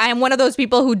I'm one of those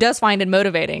people who does find it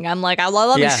motivating. I'm like,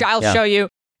 I'll show you.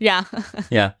 Yeah.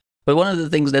 Yeah. But one of the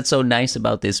things that's so nice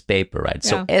about this paper, right?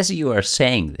 So as you are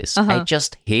saying this, I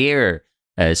just hear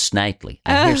Snidely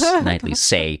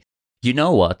say, you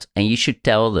know what? And you should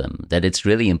tell them that it's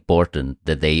really important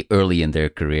that they early in their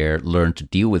career learn to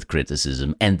deal with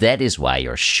criticism. And that is why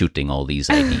you're shooting all these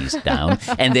ideas down.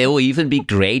 And they will even be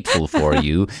grateful for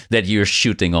you that you're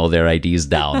shooting all their ideas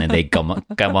down and they come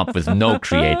up with no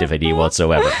creative idea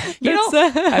whatsoever.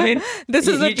 This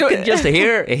is you can just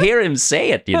hear him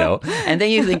say it, and then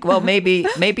you think, well, maybe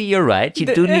you're right. You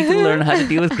do need to learn how to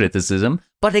deal with criticism.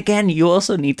 But again, you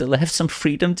also need to have some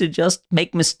freedom to just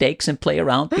make mistakes and play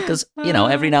around because,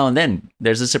 every now and then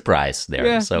there's a surprise there.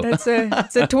 Yeah, so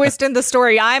it's a twist in the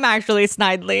story. I'm actually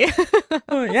Snidely.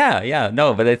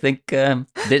 No, but I think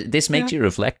this makes you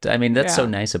reflect. I mean, that's so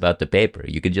nice about the paper.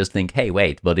 You could just think, hey,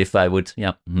 wait, but if I would,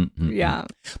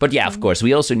 But of course,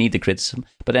 we also need the criticism.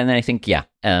 But then I think,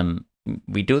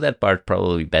 we do that part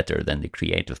probably better than the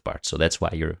creative part. So that's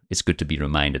why it's good to be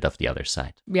reminded of the other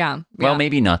side. Yeah. Well,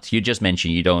 maybe not. You just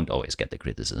mentioned you don't always get the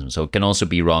criticism. So it can also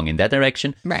be wrong in that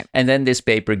direction. Right. And then this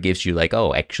paper gives you like,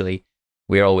 oh, actually,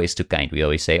 we're always too kind. We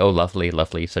always say, oh,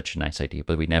 lovely, such a nice idea.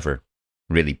 But we never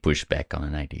really push back on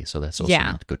an idea. So that's also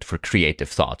not good for creative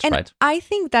thoughts, and right? I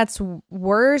think that's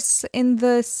worse in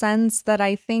the sense that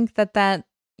I think that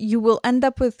you will end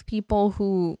up with people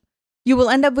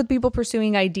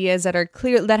pursuing ideas that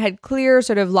had clear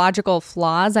sort of logical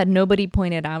flaws that nobody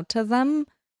pointed out to them.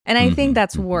 And I think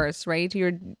that's worse, right?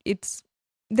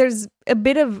 There's a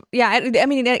bit of, I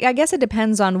mean, I guess it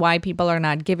depends on why people are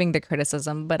not giving the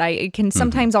criticism, but it can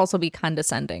sometimes also be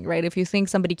condescending, right? If you think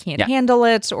somebody can't handle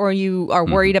it or you are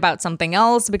worried about something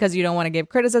else because you don't want to give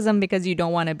criticism because you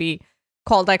don't want to be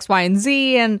called X, Y, and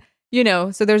Z. And,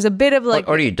 so there's a bit of like...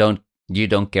 Or you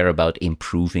don't care about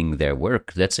improving their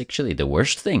work. That's actually the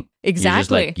worst thing.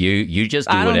 Exactly. You just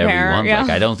do whatever you want. Yeah.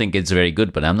 Like, I don't think it's very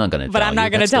good, but I'm not going to tell you. But I'm not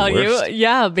going to tell you.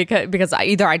 Yeah, because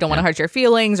either I don't want to hurt your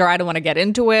feelings or I don't want to get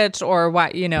into it or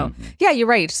what, Yeah, you're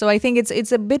right. So I think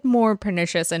it's a bit more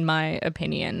pernicious in my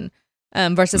opinion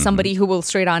versus somebody who will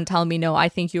straight on tell me, no, I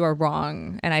think you are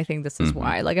wrong. And I think this is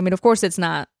why. Like, I mean, of course, it's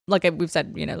not like we've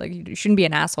said, like you shouldn't be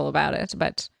an asshole about it,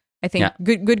 but I think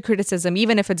good criticism,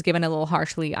 even if it's given a little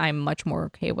harshly, I'm much more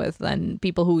okay with than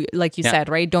people who, like you said,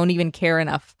 right, don't even care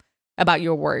enough about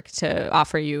your work to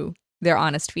offer you their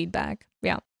honest feedback.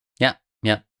 Yeah.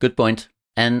 Good point.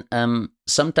 And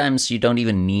sometimes you don't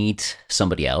even need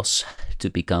somebody else to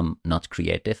become not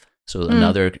creative. So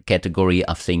another category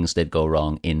of things that go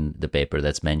wrong in the paper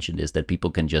that's mentioned is that people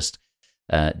can just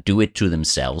do it to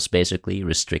themselves, basically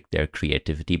restrict their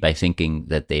creativity by thinking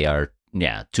that they are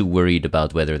too worried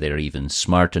about whether they're even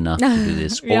smart enough to do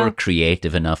this or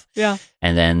creative enough. Yeah.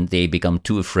 And then they become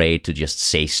too afraid to just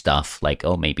say stuff like,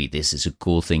 oh, maybe this is a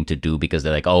cool thing to do because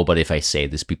they're like, oh, but if I say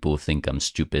this, people will think I'm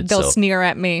stupid. They'll sneer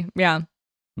at me. Yeah.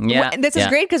 Yeah. This is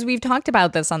great because we've talked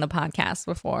about this on the podcast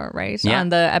before, right? On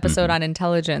the episode on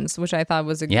intelligence, which I thought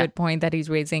was a good point that he's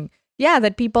raising. Yeah,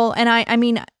 that people, and I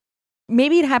mean,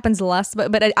 maybe it happens less,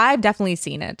 but I've definitely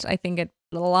seen it. I think a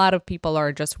lot of people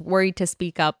are just worried to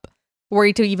speak up,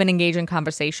 worried to even engage in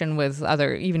conversation with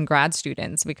other, even grad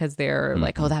students, because they're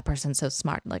like, oh, that person's so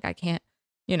smart. Like, I can't,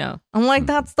 I'm like,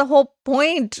 that's the whole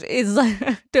point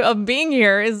of being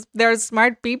here is there's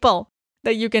smart people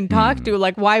that you can talk to.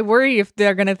 Like, why worry if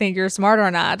they're going to think you're smart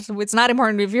or not? It's not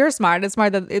important if you're smart. It's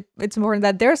it's important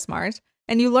that they're smart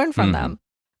and you learn from them.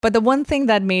 But the one thing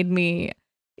that made me,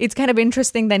 it's kind of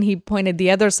interesting that he pointed the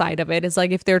other side of it is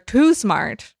like, if they're too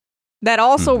smart, that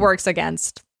also works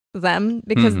against them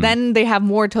because then they have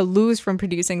more to lose from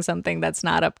producing something that's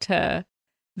not up to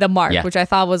the mark, which I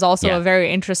thought was also a very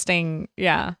interesting,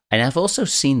 And I've also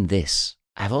seen this.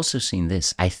 I've also seen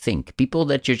this. I think people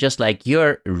that you're just like,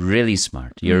 you're really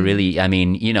smart. You're really, I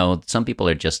mean, some people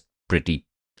are just pretty,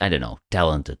 I don't know,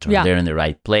 talented, or they're in the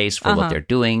right place for what they're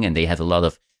doing, and they have a lot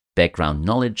of background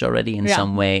knowledge already in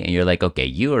some way. And you're like, okay,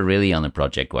 you are really on a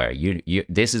project where you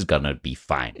this is going to be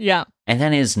fine. Yeah. And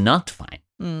then it's not fine.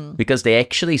 Because they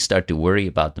actually start to worry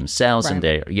about themselves, and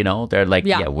they're like,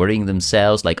 worrying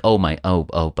themselves, like,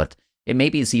 but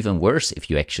maybe it's even worse if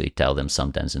you actually tell them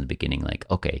sometimes in the beginning, like,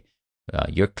 okay,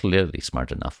 you're clearly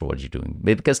smart enough for what you're doing.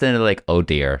 Because then they're like, oh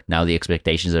dear, now the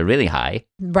expectations are really high.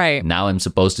 Right. Now I'm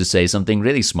supposed to say something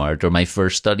really smart, or my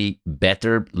first study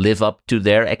better live up to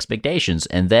their expectations,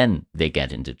 and then they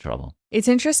get into trouble. It's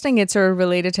interesting. It's sort of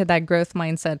related to that growth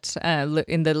mindset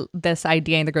this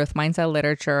idea in the growth mindset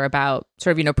literature about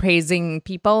sort of, praising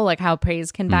people, like how praise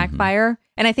can backfire.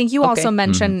 And I think you also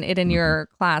mentioned it in your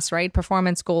class, right?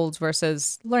 Performance goals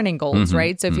versus learning goals,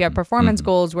 right? So if you have performance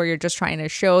goals where you're just trying to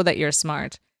show that you're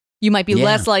smart, you might be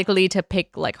less likely to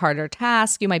pick like harder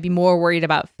tasks. You might be more worried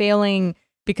about failing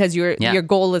because your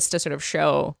goal is to sort of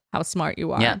show how smart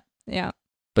you are. Yeah.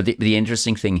 But the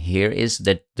interesting thing here is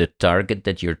that the target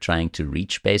that you're trying to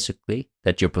reach, basically,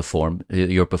 that your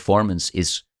performance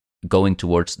is going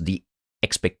towards the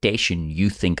expectation you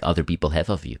think other people have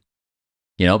of you.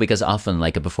 Because often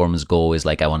like a performance goal is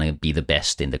like, I want to be the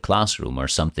best in the classroom or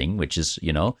something, which is,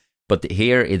 but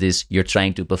here it is, you're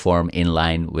trying to perform in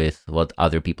line with what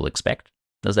other people expect.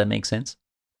 Does that make sense?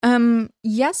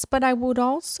 Yes, but I would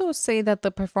also say that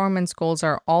the performance goals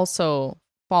are also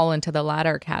fall into the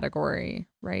latter category,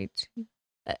 right?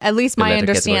 At least my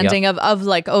understanding of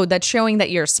like, that's showing that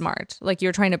you're smart. Like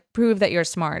you're trying to prove that you're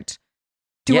smart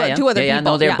to other people.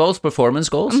 No, they're both performance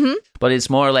goals, but it's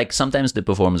more like sometimes the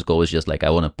performance goal is just like, I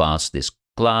want to pass this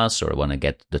class, or I want to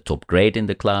get the top grade in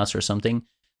the class or something.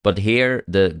 But here,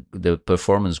 the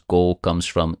performance goal comes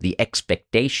from the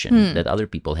expectation that other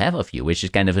people have of you, which is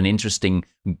kind of an interesting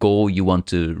goal you want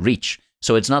to reach.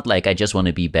 So it's not like I just want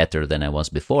to be better than I was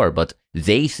before, but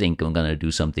they think I'm going to do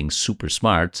something super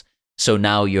smart. So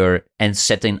now you're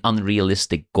set an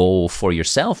unrealistic goal for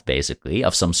yourself, basically,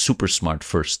 of some super smart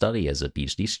first study as a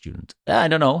PhD student. I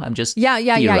don't know. I'm just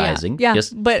theorizing.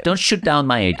 But don't shoot down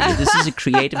my idea. This is a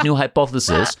creative new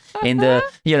hypothesis in the,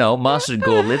 master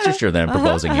goal literature that I'm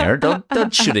proposing here.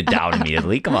 Don't shoot it down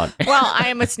immediately. Come on. Well, I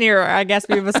am a sneerer. I guess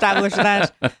we've established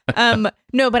that.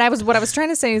 No, but what I was trying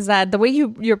to say is that the way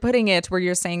you're putting it, where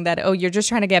you're saying that, you're just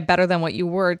trying to get better than what you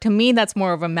were, to me, that's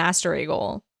more of a mastery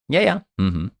goal. Yeah.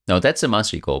 No, that's a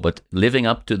mastery goal, but living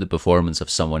up to the performance of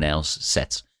someone else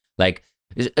sets. Like,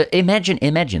 imagine,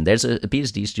 there's a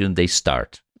PhD student, they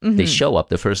start, they show up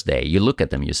the first day, you look at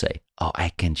them, you say, oh, I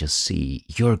can just see,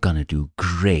 you're going to do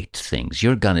great things.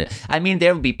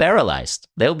 They'll be paralyzed.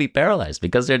 They'll be paralyzed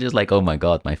because they're just like, oh my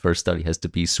God, my first study has to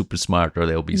be super smart, or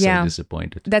they'll be so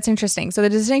disappointed. That's interesting. So the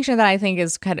distinction that I think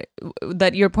is kind of,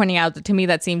 that you're pointing out to me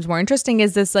that seems more interesting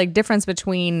is this like difference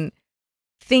between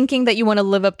thinking that you want to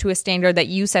live up to a standard that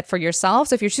you set for yourself.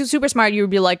 So if you're super smart, you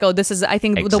would be like, oh, this is, I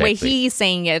think the way he's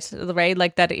saying it, right?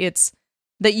 Like that it's,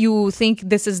 that you think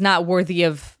this is not worthy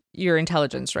of your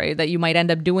intelligence, right? That you might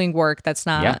end up doing work that's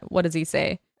not, what does he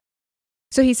say?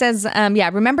 So he says,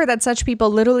 remember that such people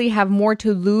literally have more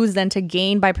to lose than to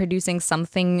gain by producing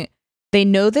something. They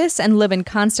know this and live in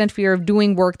constant fear of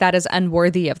doing work that is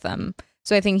unworthy of them.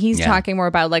 So I think he's talking more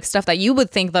about like stuff that you would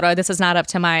think that, this is not up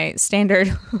to my standard,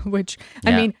 which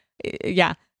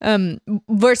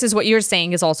versus what you're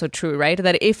saying is also true, right?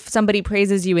 That if somebody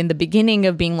praises you in the beginning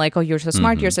of being like, oh, you're so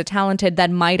smart, you're so talented,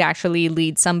 that might actually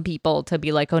lead some people to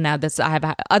be like, oh, now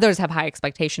others have high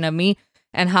expectation of me,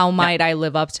 and how might I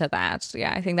live up to that?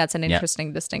 Yeah, I think that's an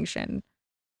interesting distinction.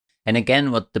 And again,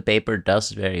 what the paper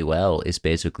does very well is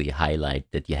basically highlight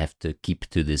that you have to keep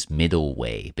to this middle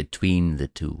way between the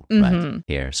two, right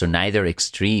here. So neither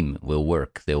extreme will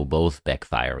work. They will both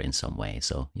backfire in some way.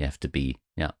 So you have to be,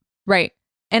 Right.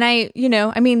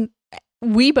 And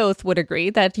we both would agree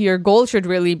that your goal should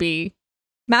really be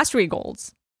mastery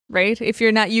goals, right? If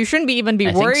you're not, you shouldn't even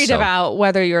be worried about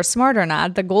whether you're smart or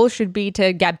not. The goal should be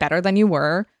to get better than you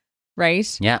were,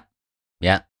 right? Yeah.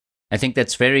 I think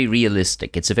that's very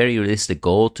realistic. It's a very realistic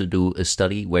goal to do a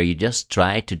study where you just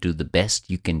try to do the best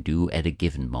you can do at a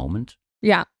given moment.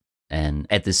 Yeah. And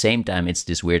at the same time, it's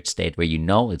this weird state where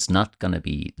it's not going to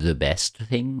be the best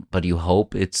thing, but you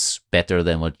hope it's better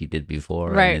than what you did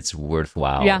before, right? And it's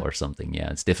worthwhile or something. Yeah,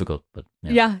 it's difficult, but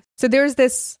yeah. So there's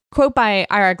this quote by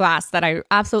Ira Glass that I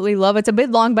absolutely love. It's a bit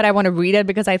long, but I want to read it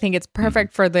because I think it's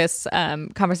perfect for this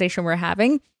conversation we're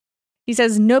having. He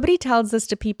says, nobody tells this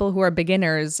to people who are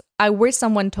beginners. I wish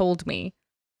someone told me.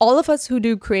 All of us who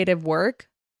do creative work,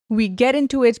 we get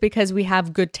into it because we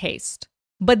have good taste.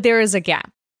 But there is a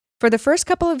gap. For the first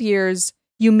couple of years,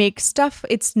 you make stuff,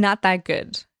 it's not that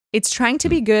good. It's trying to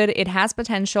be good, it has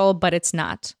potential, but it's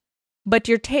not. But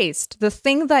your taste, the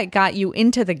thing that got you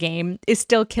into the game, is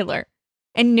still killer.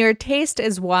 And your taste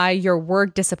is why your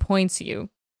work disappoints you.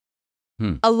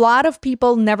 A lot of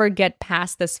people never get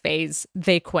past this phase,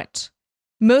 they quit.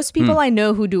 Most people I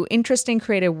know who do interesting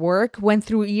creative work went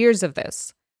through years of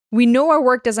this. We know our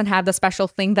work doesn't have the special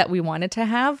thing that we want it to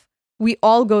have. We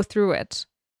all go through it.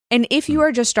 And if you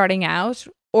are just starting out,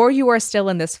 or you are still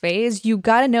in this phase, you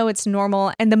gotta know it's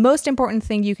normal. And the most important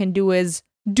thing you can do is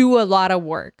do a lot of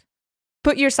work.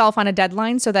 Put yourself on a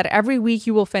deadline so that every week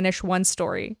you will finish one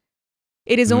story.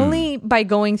 It is only by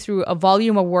going through a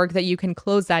volume of work that you can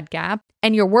close that gap,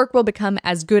 and your work will become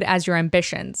as good as your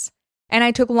ambitions. And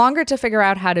I took longer to figure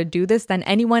out how to do this than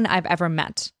anyone I've ever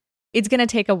met. It's gonna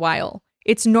take a while.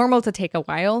 It's normal to take a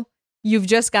while. You've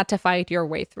just got to fight your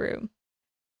way through.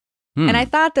 And I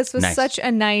thought this was such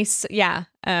a nice,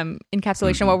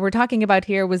 encapsulation. What we're talking about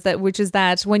here which is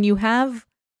that when you have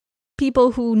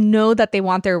people who know that they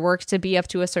want their work to be up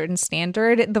to a certain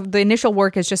standard, the initial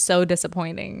work is just so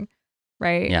disappointing,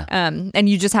 right? Yeah. And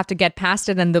you just have to get past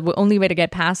it. And the only way to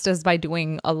get past is by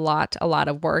doing a lot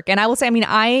of work. And I will say,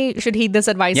 I should heed this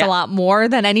advice a lot more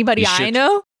than anybody I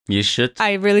know. You should.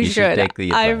 I really should. Take the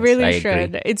advice. I really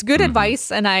should. Agree. It's good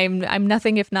advice, and I'm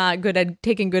nothing if not good at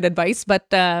taking good advice. But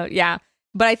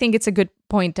but I think it's a good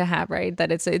point to have, right?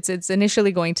 That it's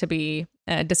initially going to be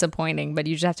disappointing, but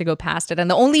you just have to go past it. And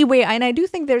the only way, and I do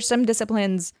think there's some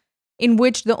disciplines in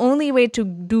which the only way to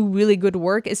do really good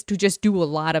work is to just do a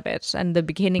lot of it. And the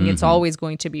beginning, it's always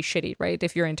going to be shitty, right?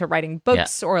 If you're into writing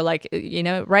books or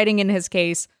writing in his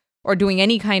case, or doing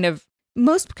any kind of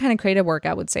most kind of creative work,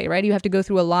 I would say, right? You have to go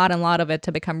through a lot of it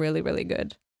to become really, really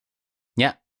good.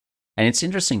 Yeah. And it's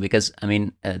interesting because,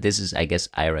 this is, I guess,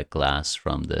 Ira Glass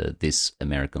from the This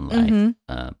American Life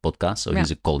podcast. So he's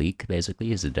a colleague, basically.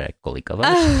 He's a direct colleague of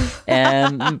ours.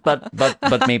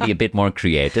 But maybe a bit more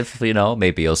creative,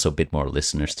 maybe also a bit more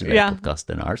listeners to that podcast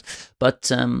than ours.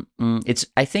 But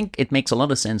I think it makes a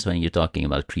lot of sense when you're talking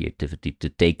about creativity to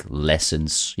take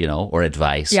lessons, or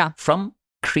advice from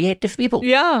creative people.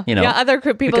 Other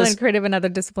people in creative and other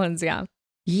disciplines.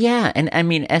 Yeah, and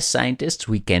as scientists,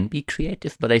 we can be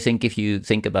creative, but I think if you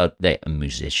think about a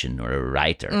musician or a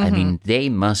writer, they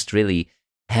must really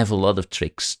have a lot of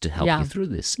tricks to help you through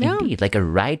this. Indeed, like a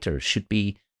writer should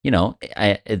be,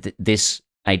 this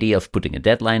idea of putting a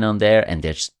deadline on there and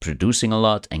just producing a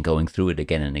lot and going through it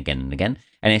again and again and again.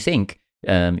 And I think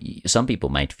some people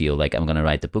might feel like I'm going to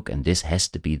write a book and this has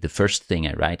to be the first thing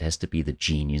I write, has to be the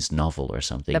genius novel or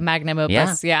something. The magnum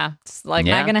opus, It's not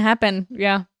going to happen,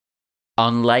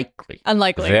 Unlikely.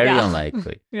 Very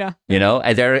unlikely.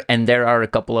 And there are a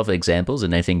couple of examples,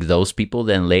 and I think those people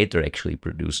then later actually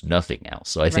produce nothing else.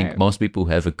 So I think most people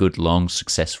who have a good, long,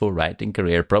 successful writing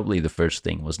career, probably the first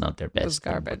thing was not their best. It was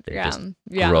garbage. They just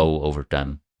grow over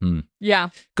time. Yeah.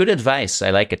 Good advice.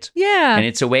 I like it. Yeah. And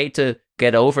it's a way to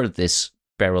get over this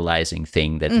paralyzing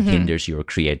thing that hinders your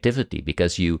creativity,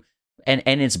 because and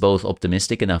it's both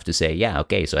optimistic enough to say,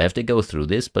 so I have to go through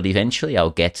this, but eventually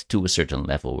I'll get to a certain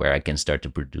level where I can start to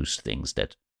produce things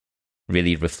that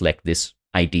really reflect this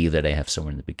idea that I have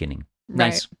somewhere in the beginning.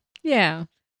 Nice. Right. Yeah.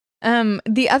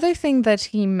 The other thing that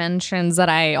he mentions that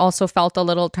I also felt a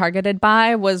little targeted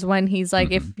by was when he's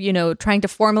like, if, trying to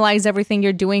formalize everything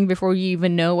you're doing before you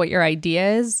even know what your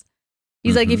idea is.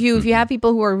 He's like, if you have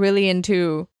people who are really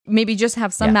into, maybe just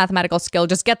have some mathematical skill,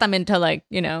 just get them into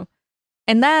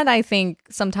and that, I think,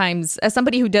 sometimes, as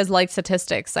somebody who does like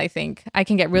statistics, I think I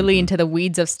can get really into the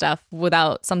weeds of stuff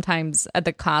without sometimes at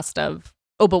the cost of,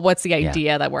 but what's the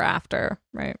idea that we're after,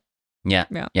 right? Yeah,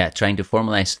 trying to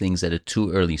formalize things at a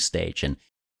too early stage. And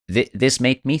this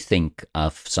made me think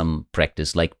of some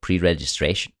practice like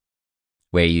pre-registration,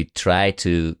 where you try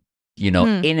to,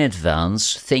 in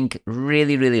advance, think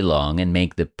really, really long and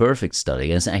make the perfect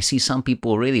study. And I see some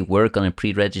people really work on a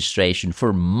pre-registration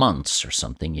for months or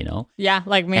something, Yeah,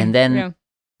 like me. And then,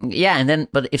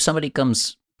 but if somebody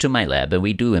comes to my lab and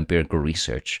we do empirical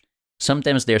research,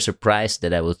 sometimes they're surprised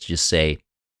that I will just say,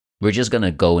 we're just going to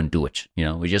go and do it.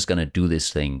 We're just going to do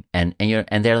this thing. And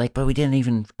they're like, but we didn't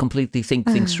even completely think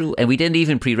things through. And we didn't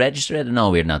even pre-register it.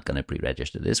 No, we're not going to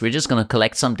pre-register this. We're just going to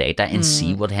collect some data and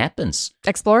see what happens.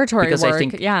 Exploratory because work. I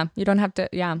think, you don't have to,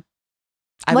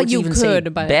 I would even say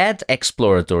bad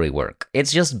exploratory work.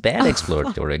 It's just bad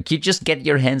exploratory work. You just get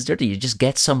your hands dirty. You just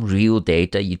get some real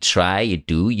data. You try, you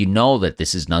do. You know that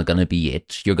this is not going to be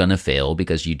it. You're going to fail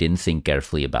because you didn't think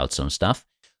carefully about some stuff.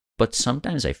 But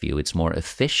sometimes I feel it's more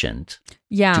efficient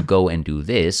to go and do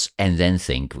this and then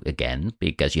think again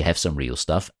because you have some real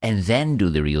stuff and then do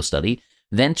the real study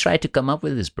then try to come up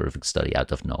with this perfect study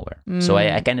out of nowhere. So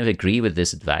I kind of agree with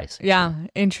this advice. Yeah,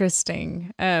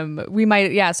 interesting. We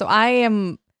might, so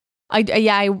I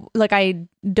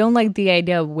don't like the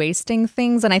idea of wasting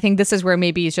things. And I think this is where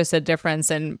maybe it's just a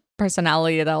difference in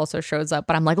personality that also shows up.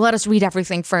 But I'm like, let us read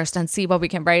everything first and see what we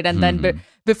can write. And then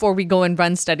before we go and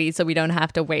run studies, so we don't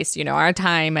have to waste, our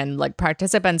time and like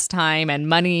participants' time and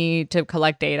money to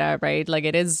collect data, right? Like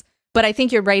it is. But I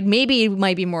think you're right. Maybe it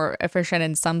might be more efficient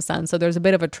in some sense. So there's a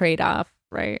bit of a trade-off,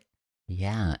 right?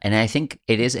 Yeah. And I think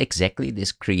it is exactly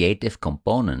this creative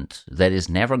component that is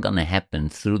never going to happen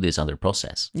through this other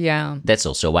process. Yeah. That's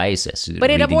also why it says.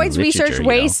 But it avoids research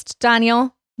waste,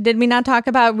 Daniel. Did we not talk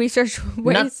about research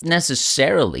waste? Not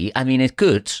necessarily. I mean, it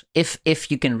could.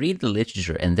 If you can read the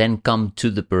literature and then come to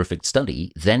the perfect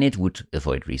study, then it would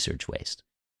avoid research waste.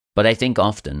 But I think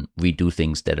often we do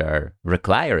things that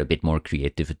require a bit more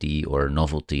creativity or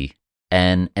novelty.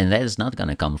 And that is not going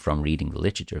to come from reading the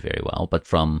literature very well, but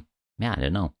from, I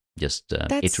don't know, just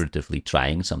iteratively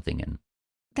trying something in.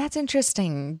 That's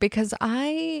interesting because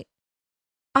I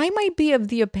might be of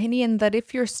the opinion that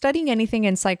if you're studying anything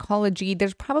in psychology,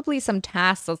 there's probably some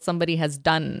tasks that somebody has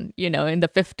done, in the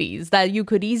 50s that you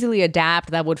could easily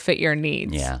adapt that would fit your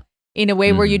needs. Yeah. In a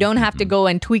way where you don't have to go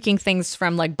and tweaking things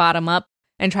from like bottom up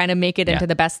and trying to make it into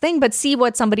the best thing, but see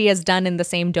what somebody has done in the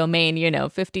same domain,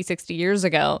 50, 60 years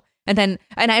ago. And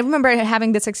I remember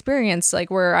having this experience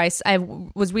like where I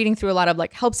was reading through a lot of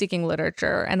like help-seeking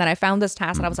literature, and then I found this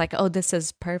task and I was like, oh, this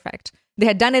is perfect. They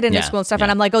had done it in the school and stuff, and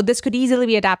I'm like, oh, this could easily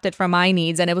be adapted for my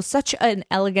needs. And it was such an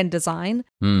elegant design.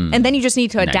 And then you just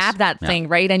need to adapt that thing,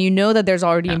 right? And you know that there's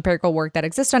already empirical work that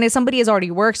exists on it. Somebody has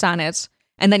already worked on it.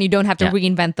 And then you don't have to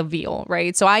reinvent the wheel,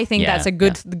 right? So I think that's a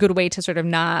good way to sort of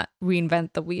not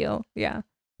reinvent the wheel. Yeah.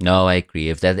 No, I agree.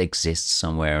 If that exists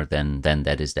somewhere, then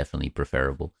that is definitely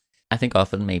preferable. I think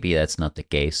often maybe that's not the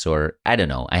case, or I don't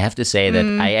know. I have to say that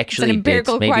I actually it's an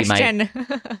empirical did maybe question.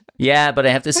 Yeah, but I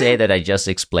have to say that I just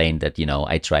explained that,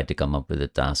 I tried to come up with a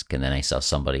task and then I saw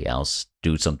somebody else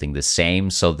do something the same.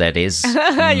 So that is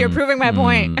you're proving my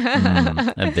point.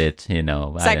 A bit,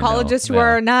 Psychologists who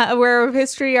are not aware of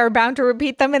history are bound to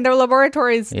repeat them in their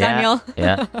laboratories, Daniel.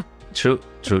 Yeah. True.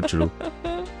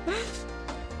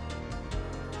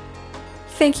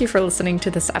 Thank you for listening to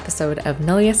this episode of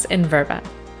Nullius in Verba.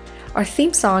 Our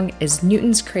theme song is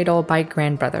Newton's Cradle by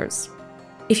Grand Brothers.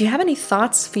 If you have any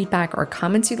thoughts, feedback, or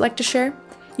comments you'd like to share,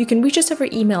 you can reach us over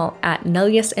email at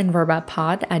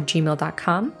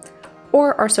nulliusinverbapod@gmail.com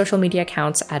or our social media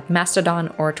accounts at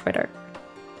Mastodon or Twitter.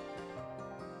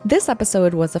 This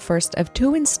episode was the first of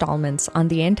 2 installments on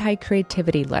the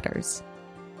anti-creativity letters.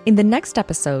 In the next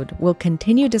episode, we'll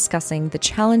continue discussing the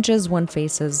challenges one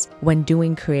faces when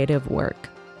doing creative work.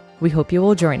 We hope you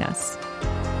will join us.